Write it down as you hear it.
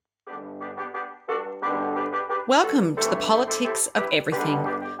Welcome to the Politics of Everything.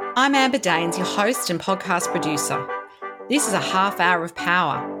 I'm Amber Daines, your host and podcast producer. This is a half hour of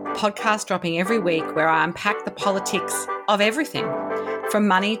power, a podcast dropping every week where I unpack the politics of everything, from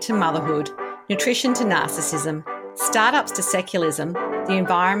money to motherhood, nutrition to narcissism, startups to secularism, the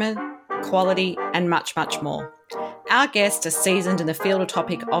environment, quality, and much, much more. Our guests are seasoned in the field or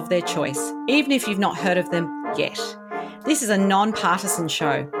topic of their choice, even if you've not heard of them yet. This is a non-partisan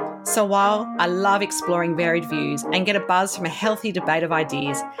show. So while I love exploring varied views and get a buzz from a healthy debate of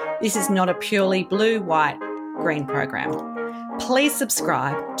ideas, this is not a purely blue, white, green program. Please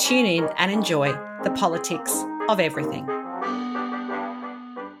subscribe, tune in and enjoy the politics of everything.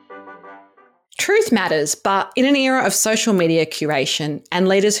 Truth matters, but in an era of social media curation and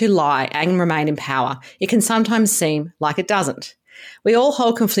leaders who lie and remain in power, it can sometimes seem like it doesn't. We all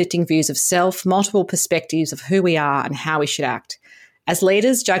hold conflicting views of self, multiple perspectives of who we are and how we should act. As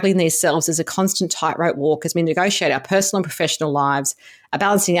leaders, juggling these selves is a constant tightrope walk as we negotiate our personal and professional lives, a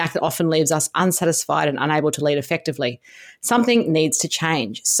balancing act that often leaves us unsatisfied and unable to lead effectively. Something needs to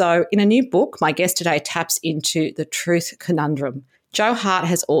change. So in a new book, my guest today taps into the truth conundrum. Jo Hart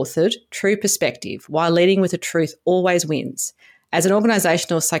has authored True Perspective, Why Leading with the Truth Always Wins. As an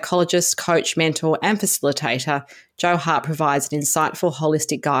organisational psychologist, coach, mentor and facilitator, Jo Hart provides an insightful,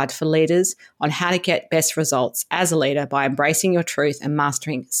 holistic guide for leaders on how to get best results as a leader by embracing your truth and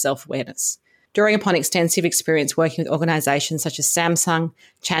mastering self-awareness. Drawing upon extensive experience working with organisations such as Samsung,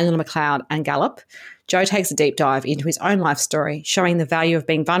 Chandler McLeod and Gallup, Jo takes a deep dive into his own life story, showing the value of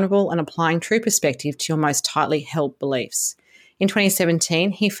being vulnerable and applying true perspective to your most tightly held beliefs. In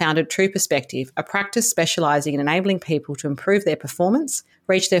 2017, he founded True Perspective, a practice specialising in enabling people to improve their performance,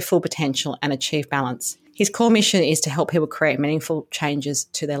 reach their full potential and achieve balance. His core mission is to help people create meaningful changes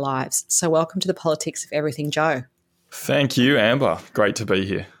to their lives. So welcome to the Politics of Everything, Jo. Thank you, Amber. Great to be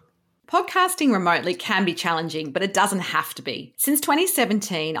here. Podcasting remotely can be challenging, but it doesn't have to be. Since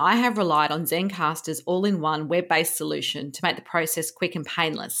 2017, I have relied on Zencastr's all-in-one web-based solution to make the process quick and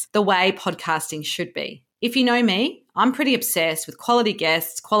painless, the way podcasting should be. If you know me, I'm pretty obsessed with quality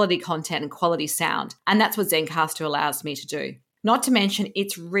guests, quality content and quality sound, and that's what Zencastr allows me to do. Not to mention,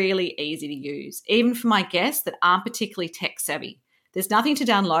 it's really easy to use, even for my guests that aren't particularly tech savvy. There's nothing to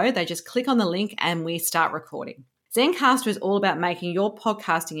download, they just click on the link and we start recording. Zencastr is all about making your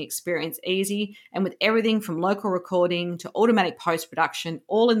podcasting experience easy, and with everything from local recording to automatic post-production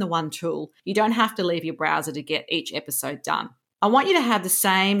all in the one tool, you don't have to leave your browser to get each episode done. I want you to have the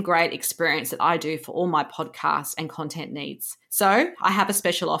same great experience that I do for all my podcasts and content needs. So I have a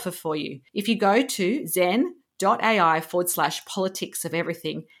special offer for you. If you go to zen.ai/politics of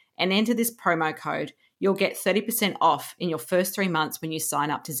everything and enter this promo code, you'll get 30% off in your first 3 months when you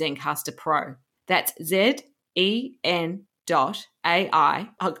sign up to Zencastr Pro. That's zen.ai,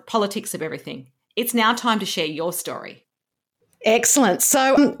 politics of everything. It's now time to share your story. Excellent.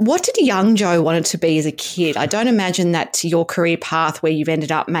 So what did young Jo wanted to be as a kid? I don't imagine that your career path where you've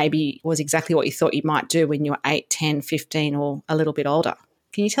ended up maybe was exactly what you thought you might do when you were 8, 10, 15 or a little bit older.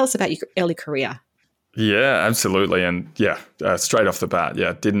 Can you tell us about your early career? Yeah, absolutely. And straight off the bat,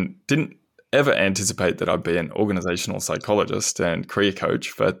 didn't ever anticipate that I'd be an organizational psychologist and career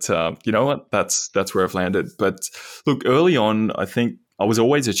coach. But you know what? That's where I've landed. But look, early on, I think I was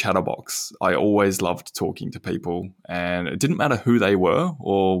always a chatterbox. I always loved talking to people, and it didn't matter who they were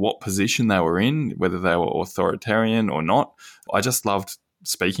or what position they were in, whether they were authoritarian or not. I just loved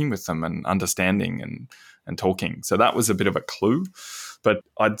speaking with them and understanding and talking. So that was a bit of a clue. But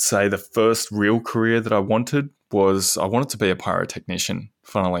I'd say the first real career that I wanted to be a pyrotechnician,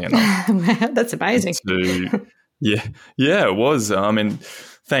 funnily enough. That's amazing. Yeah, it was. I mean,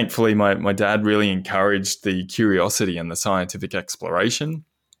 thankfully, my dad really encouraged the curiosity and the scientific exploration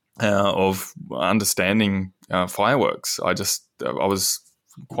of understanding fireworks. I was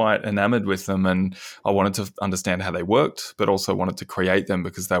quite enamored with them, and I wanted to understand how they worked, but also wanted to create them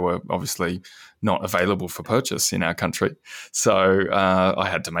because they were obviously not available for purchase in our country. So I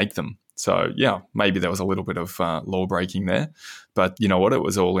had to make them. So, maybe there was a little bit of law breaking there. But you know what? It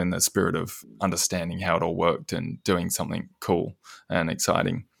was all in the spirit of understanding how it all worked and doing something cool and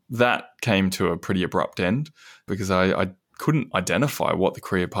exciting. That came to a pretty abrupt end because I couldn't identify what the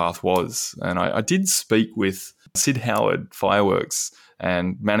career path was. And I did speak with Sid Howard Fireworks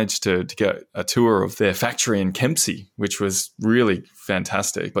and managed to get a tour of their factory in Kempsey, which was really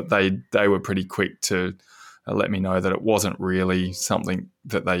fantastic. But they were pretty quick to let me know that it wasn't really something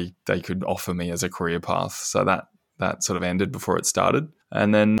that they could offer me as a career path. So that sort of ended before it started.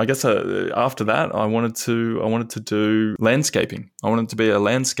 And then I guess after that, I wanted to do landscaping. I wanted to be a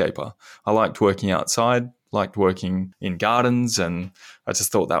landscaper. I liked working outside, liked working in gardens, and I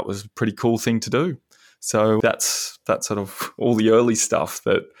just thought that was a pretty cool thing to do. So that's sort of all the early stuff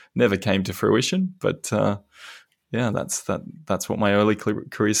that never came to fruition. But that's what my early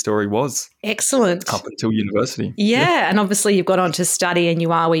career story was. Excellent. Up until university. Yeah, and obviously you've gone on to study and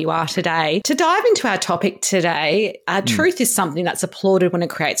you are where you are today. To dive into our topic today, truth is something that's applauded when it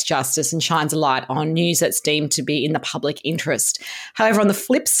creates justice and shines a light on news that's deemed to be in the public interest. However, on the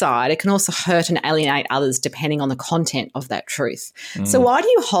flip side, it can also hurt and alienate others depending on the content of that truth. So why do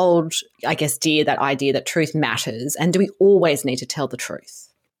you hold, I guess, dear that idea that truth matters, and do we always need to tell the truth?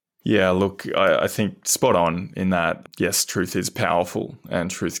 Yeah, look, I think spot on in that, yes, truth is powerful and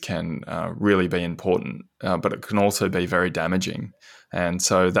truth can really be important, but it can also be very damaging. And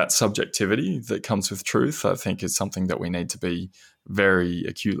so that subjectivity that comes with truth, I think, is something that we need to be very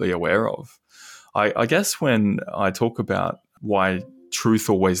acutely aware of. I guess when I talk about why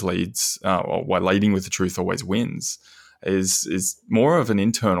truth always leads, or why leading with the truth always wins, is more of an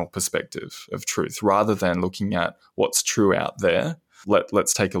internal perspective of truth rather than looking at what's true out there.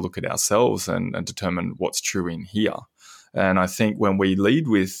 Let's take a look at ourselves and determine what's true in here. And I think when we lead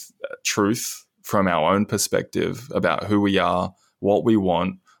with truth from our own perspective about who we are, what we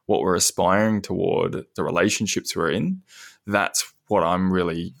want, what we're aspiring toward, the relationships we're in, that's what I'm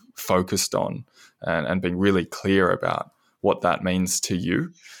really focused on and being really clear about what that means to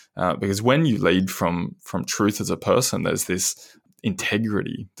you. Because when you lead from truth as a person, there's this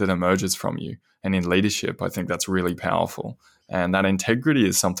integrity that emerges from you. And in leadership, I think that's really powerful. And that integrity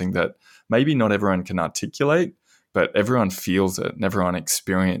is something that maybe not everyone can articulate, but everyone feels it and everyone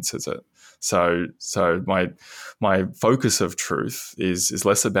experiences it. So my focus of truth is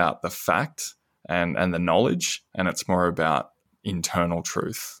less about the fact and the knowledge, and it's more about internal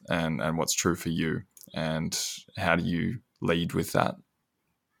truth and what's true for you and how do you lead with that.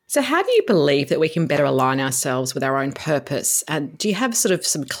 So how do you believe that we can better align ourselves with our own purpose? And do you have sort of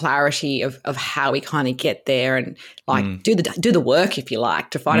some clarity of how we kind of get there and do the work, if you like,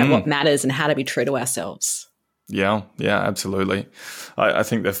 to find out what matters and how to be true to ourselves? Yeah, absolutely. I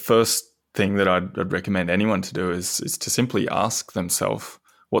think the first thing that I'd recommend anyone to do is to simply ask themselves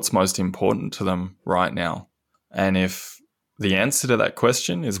what's most important to them right now. And if the answer to that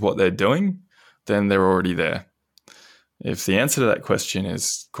question is what they're doing, then they're already there. If the answer to that question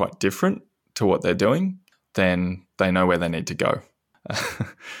is quite different to what they're doing, then they know where they need to go.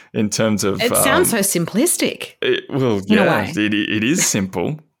 In terms of... It sounds so simplistic. It is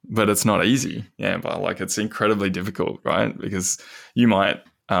simple, but it's not easy. Yeah, but it's incredibly difficult, right? Because you might,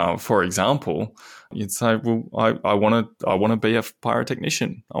 for example, you'd say, well, I want to be a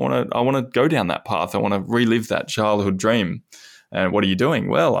pyrotechnician. I want to go down that path. I want to relive that childhood dream. And what are you doing?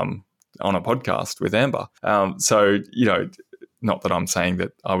 Well, I'm on a podcast with Amber. So, not that I'm saying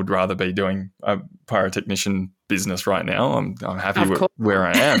that I would rather be doing a pyrotechnician business right now. I'm happy where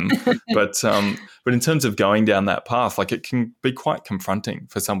I am. But in terms of going down that path, it can be quite confronting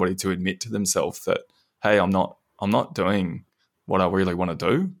for somebody to admit to themselves that, hey, I'm not doing what I really want to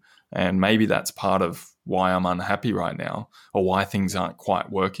do. And maybe that's part of why I'm unhappy right now or why things aren't quite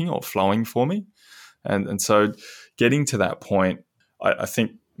working or flowing for me. And so getting to that point, I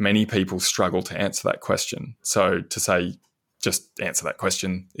think many people struggle to answer that question. So to say, just answer that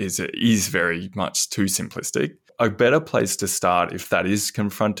question is very much too simplistic. A better place to start, if that is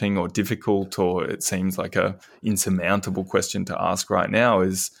confronting or difficult, or it seems like a insurmountable question to ask right now,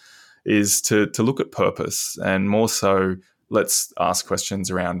 is to look at purpose, and more so, let's ask questions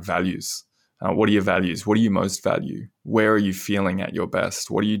around values. What are your values? What do you most value? Where are you feeling at your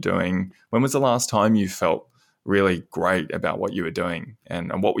best? What are you doing? When was the last time you felt really great about what you were doing,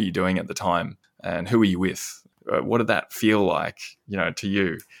 and what were you doing at the time, and who were you with? What did that feel like, to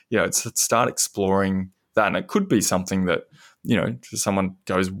you? Start exploring that. And it could be something that, someone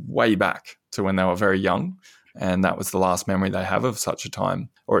goes way back to when they were very young and that was the last memory they have of such a time,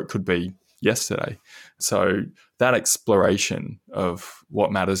 or it could be yesterday. So that exploration of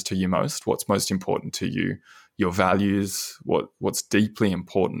what matters to you most, what's most important to you, your values, what's deeply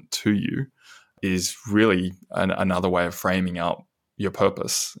important to you, is really another way of framing up your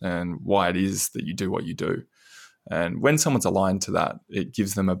purpose and why it is that you do what you do. And when someone's aligned to that, it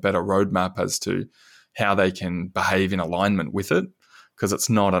gives them a better roadmap as to how they can behave in alignment with it, because it's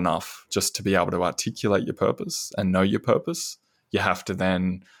not enough just to be able to articulate your purpose and know your purpose. You have to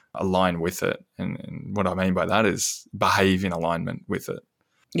then align with it. And what I mean by that is behave in alignment with it.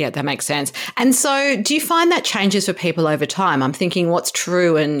 Yeah, that makes sense. And so do you find that changes for people over time? I'm thinking what's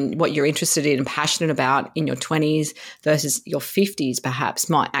true and what you're interested in and passionate about in your 20s versus your 50s perhaps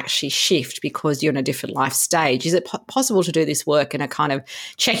might actually shift because you're in a different life stage. Is it possible to do this work in a kind of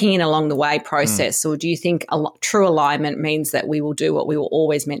checking in along the way process? Or do you think true alignment means that we will do what we were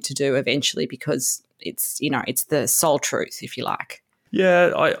always meant to do eventually because it's, it's the soul truth, if you like?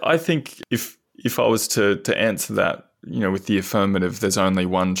 Yeah, I think if I was to answer that, with the affirmative, there's only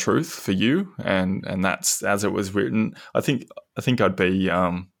one truth for you, and that's as it was written. I think I'd be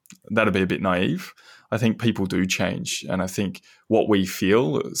that'd be a bit naive. I think people do change, and I think what we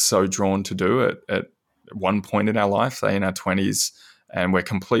feel so drawn to do at one point in our life, say in our 20s, and we're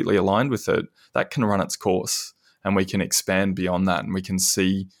completely aligned with it, that can run its course, and we can expand beyond that, and we can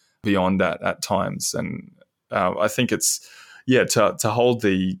see beyond that at times. And I think it's to hold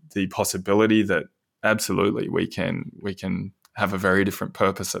the possibility that absolutely we can have a very different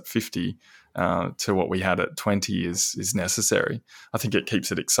purpose at 50 to what we had at 20 is necessary. I think it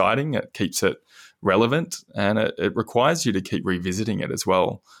keeps it exciting, it keeps it relevant, and it requires you to keep revisiting it as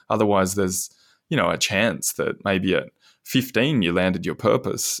well. Otherwise, there's a chance that maybe at 15 you landed your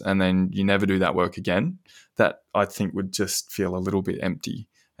purpose and then you never do that work again. That I think would just feel a little bit empty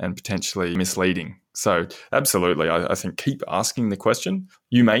and potentially misleading. So absolutely, I think keep asking the question.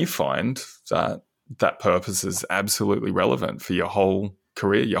 You may find that purpose is absolutely relevant for your whole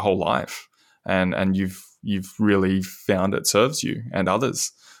career, your whole life, and you've really found it serves you and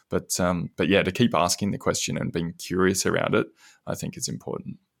others. But yeah, to keep asking the question and being curious around it, I think is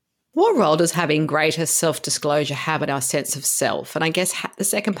important. What role does having greater self-disclosure have in our sense of self? And I guess the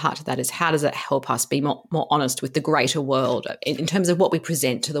second part to that is how does it help us be more honest with the greater world in terms of what we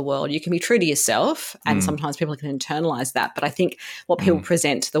present to the world? You can be true to yourself and sometimes people can internalize that. But I think what people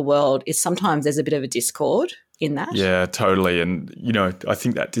present to the world is sometimes there's a bit of a discord in that. Yeah, totally. And, I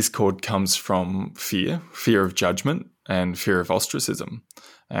think that discord comes from fear of judgment and fear of ostracism.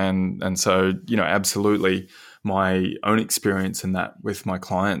 And so, absolutely my own experience in that with my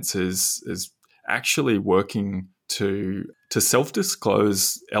clients is actually working to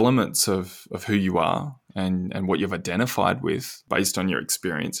self-disclose elements of who you are and what you've identified with based on your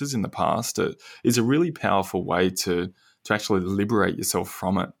experiences in the past is a really powerful way to actually liberate yourself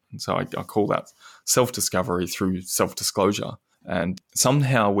from it. And so I call that self-discovery through self-disclosure. And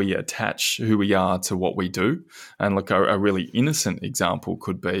somehow we attach who we are to what we do. And look, a really innocent example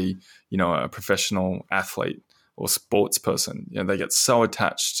could be, a professional athlete or sports person. They get so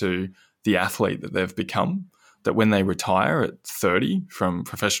attached to the athlete that they've become that when they retire at 30 from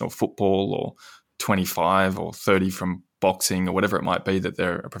professional football or 25 or 30 from boxing or whatever it might be that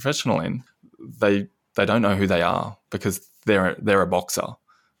they're a professional in, they don't know who they are because they're a boxer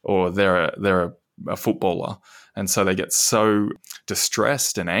or they're a footballer. And so they get so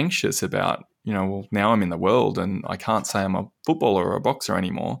distressed and anxious about, well, now I'm in the world and I can't say I'm a footballer or a boxer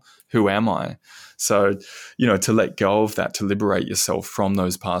anymore. Who am I? So, to let go of that, to liberate yourself from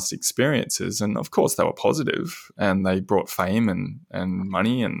those past experiences. And of course, they were positive and they brought fame and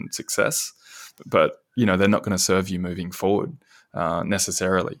money and success. But, they're not going to serve you moving forward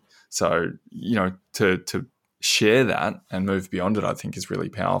necessarily. So, to share that and move beyond it, I think is really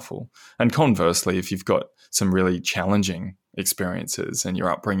powerful. And conversely, if you've got some really challenging experiences and your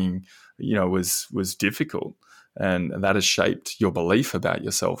upbringing, was difficult and that has shaped your belief about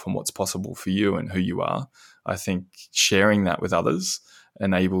yourself and what's possible for you and who you are, I think sharing that with others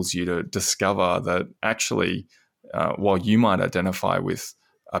enables you to discover that actually, while you might identify with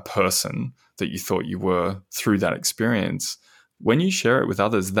a person that you thought you were through that experience, when you share it with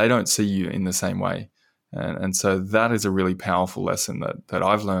others, they don't see you in the same way. And so that is a really powerful lesson that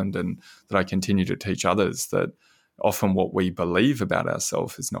I've learned and that I continue to teach others, that often what we believe about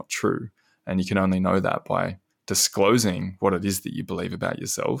ourselves is not true. And you can only know that by disclosing what it is that you believe about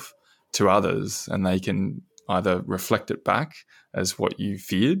yourself to others, and they can either reflect it back as what you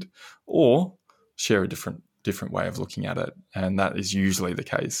feared or share a different way of looking at it. And that is usually the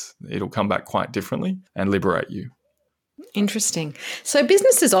case. It'll come back quite differently and liberate you. Interesting. So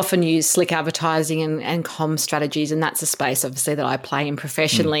businesses often use slick advertising and comm strategies, and that's a space obviously that I play in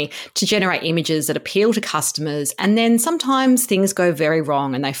professionally to generate images that appeal to customers. And then sometimes things go very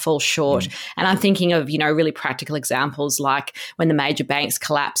wrong and they fall short. And I'm thinking of, really practical examples like when the major banks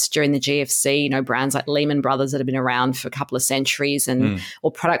collapsed during the GFC, brands like Lehman Brothers that have been around for a couple of centuries and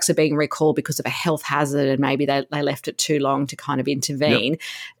or products are being recalled because of a health hazard and maybe they left it too long to kind of intervene. Yep.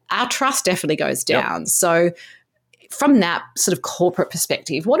 Our trust definitely goes down. Yep. So from that sort of corporate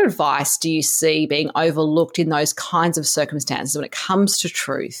perspective, what advice do you see being overlooked in those kinds of circumstances when it comes to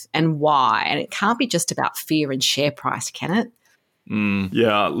truth and why? And it can't be just about fear and share price, can it?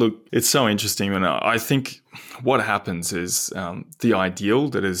 Yeah, look, it's so interesting. And I think what happens is the ideal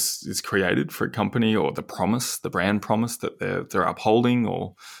that is created for a company, or the promise, the brand promise that they're upholding,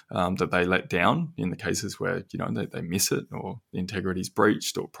 or that they let down in the cases where, they miss it, or the integrity is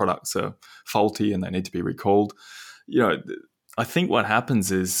breached, or products are faulty and they need to be recalled. I think what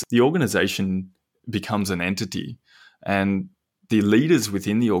happens is the organization becomes an entity, and the leaders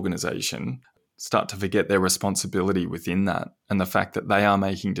within the organization start to forget their responsibility within that, and the fact that they are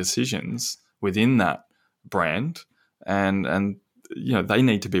making decisions within that brand, and they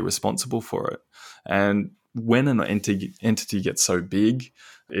need to be responsible for it. And when an entity gets so big,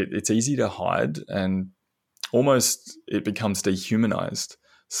 it's easy to hide, and almost it becomes dehumanized.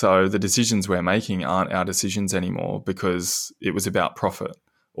 So the decisions we're making aren't our decisions anymore, because it was about profit,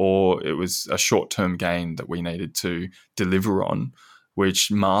 or it was a short-term gain that we needed to deliver on,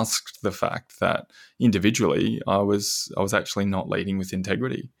 which masked the fact that individually I was actually not leading with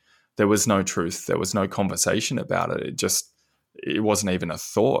integrity. There was no truth. There was no conversation about it. It wasn't even a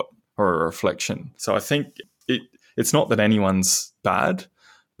thought or a reflection. So I think it's not that anyone's bad,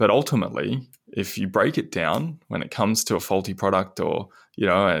 but ultimately, if you break it down, when it comes to a faulty product, or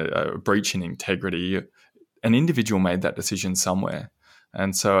a breach in integrity, an individual made that decision somewhere.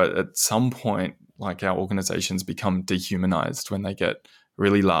 And so at some point, like, our organizations become dehumanized when they get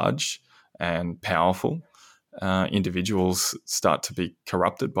really large and powerful. Individuals start to be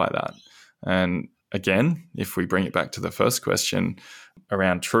corrupted by that. And again, if we bring it back to the first question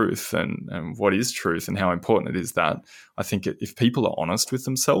around truth, and what is truth and how important it is, that I think if people are honest with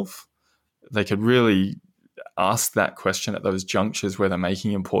themselves, they could really ask that question at those junctures where they're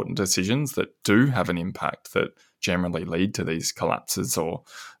making important decisions that do have an impact, that generally lead to these collapses or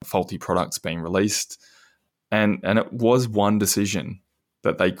faulty products being released. And it was one decision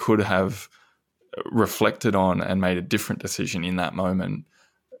that they could have reflected on and made a different decision in that moment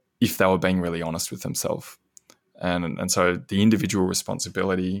if they were being really honest with themselves. And so the individual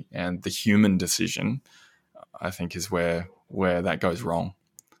responsibility and the human decision, I think, is where that goes wrong,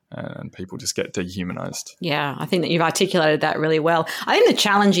 and people just get dehumanized. Yeah, I think that you've articulated that really well. I think the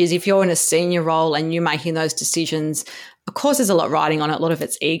challenge is, if you're in a senior role and you're making those decisions, of course there's a lot riding on it. A lot of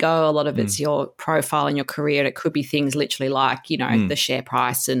it's ego, a lot of it's your profile and your career. And it could be things literally like, the share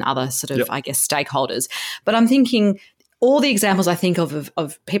price and other sort of, I guess, stakeholders. But I'm thinking, all the examples I think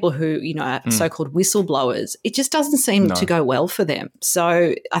of people who, are so-called whistleblowers, it just doesn't seem to go well for them.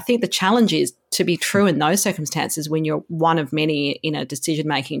 So I think the challenge is to be true in those circumstances when you're one of many in a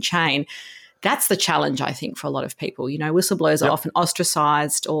decision-making chain. That's the challenge, I think, for a lot of people. Whistleblowers are often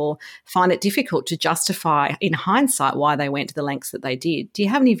ostracized, or find it difficult to justify, in hindsight, why they went to the lengths that they did. Do you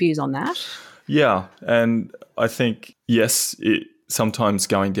have any views on that? Yeah, and I think, yes, sometimes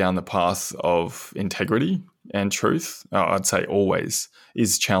going down the path of integrity and truth, I'd say always,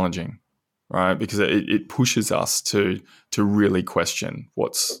 is challenging, right? Because it pushes us to really question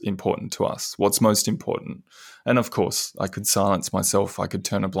what's important to us, what's most important. And of course, I could silence myself, I could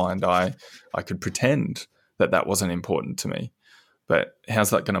turn a blind eye, I could pretend that wasn't important to me. But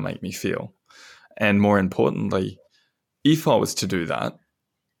how's that going to make me feel? And more importantly, if I was to do that,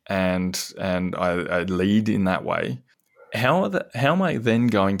 and I lead in that way, how am I then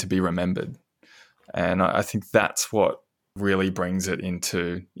going to be remembered? And I think that's what really brings it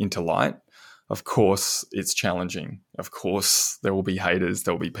into light. Of course, it's challenging. Of course, there will be haters.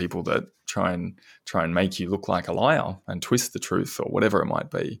 There will be people that try and make you look like a liar and twist the truth, or whatever it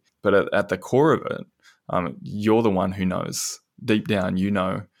might be. But at the core of it, you're the one who knows. Deep down,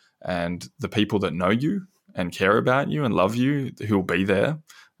 and the people that know you and care about you and love you, who will be there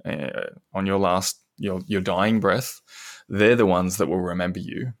on your dying breath, they're the ones that will remember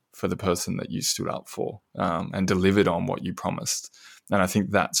you for the person that you stood up for, and delivered on what you promised. And I think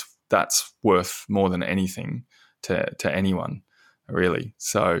that's worth more than anything to anyone, really.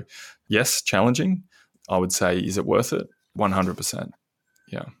 So yes, challenging. I would say, is it worth it? 100%.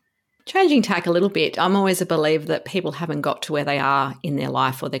 Yeah. Changing tack a little bit, I'm always a believer that people haven't got to where they are in their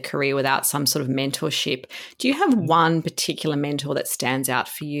life or their career without some sort of mentorship. Do you have one particular mentor that stands out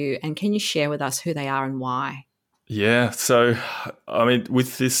for you, and can you share with us who they are and why? Yeah, so I mean,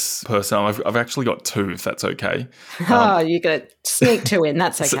 with this person, I've actually got two, if that's okay. You got to sneak two in.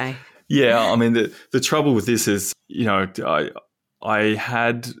 That's okay. So, yeah, I mean, the trouble with this is, I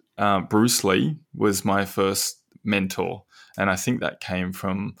had Bruce Lee was my first mentor, and I think that came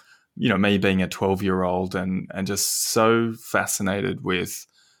from me being a 12-year-old and just so fascinated with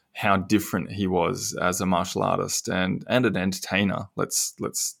how different he was as a martial artist and an entertainer. Let's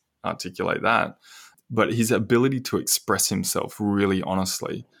articulate that. But his ability to express himself really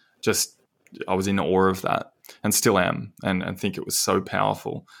honestly, I was in awe of that. and still am, and think it was so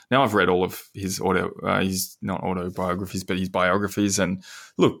powerful. Now I've read all of his his not autobiographies, but his biographies, and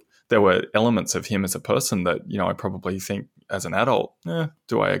look, there were elements of him as a person that, I probably think as an adult,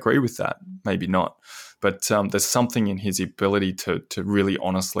 do I agree with that? Maybe not. But there's something in his ability to really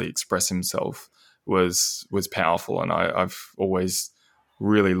honestly express himself was powerful, and I've always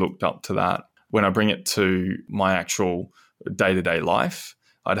really looked up to that. When I bring it to my actual day-to-day life,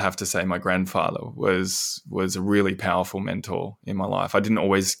 I'd have to say my grandfather was a really powerful mentor in my life. I didn't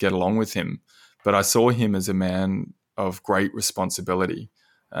always get along with him, but I saw him as a man of great responsibility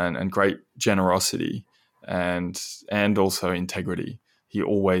and great generosity and also integrity. He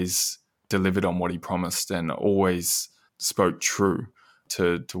always delivered on what he promised and always spoke true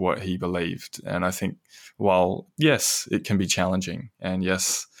to what he believed. And I think, while yes, it can be challenging, and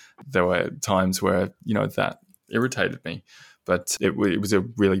yes, there were times where that irritated me, but it was a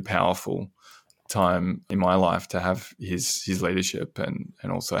really powerful time in my life to have his leadership and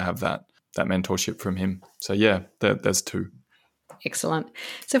also have that mentorship from him. So yeah, there's two. Excellent.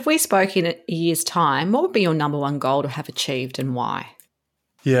 So if we spoke in a year's time, what would be your number one goal to have achieved and why?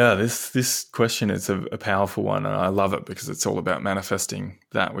 Yeah, this question is a powerful one, and I love it because it's all about manifesting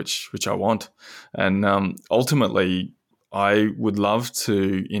that which I want. And ultimately, I would love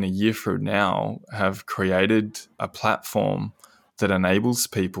to, in a year from now, have created a platform that enables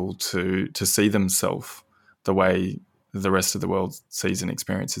people to see themselves the way the rest of the world sees and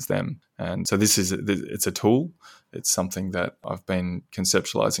experiences them. And so it's a tool. It's something that I've been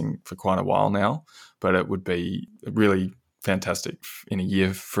conceptualizing for quite a while now, but it would be really fantastic in a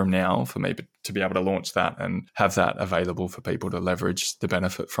year from now for me to be able to launch that and have that available for people to leverage the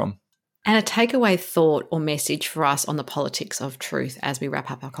benefit from. And a takeaway thought or message for us on the politics of truth as we wrap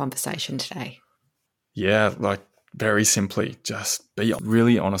up our conversation today. Yeah, very simply, just be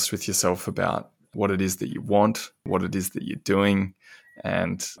really honest with yourself about what it is that you want, what it is that you're doing,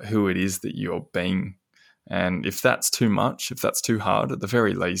 and who it is that you're being. And if that's too much, if that's too hard, at the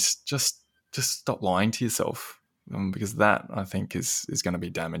very least, just stop lying to yourself, because that, I think, is going to be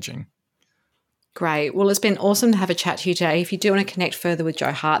damaging. Great. Well, it's been awesome to have a chat to you today. If you do want to connect further with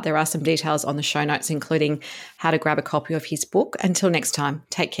Joe Hart, there are some details on the show notes, including how to grab a copy of his book. Until next time,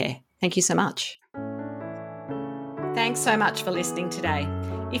 take care. Thank you so much. Thanks so much for listening today.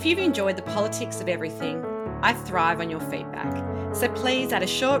 If you've enjoyed the politics of everything, I thrive on your feedback. So please add a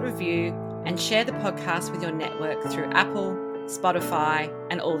short review and share the podcast with your network through Apple, Spotify,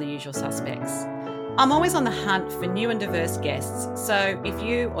 and all the usual suspects. I'm always on the hunt for new and diverse guests, so if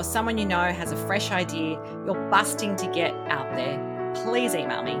you or someone you know has a fresh idea you're busting to get out there, please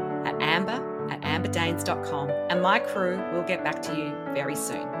email me at amber@amberdanes.com and my crew will get back to you very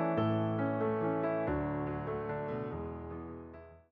soon.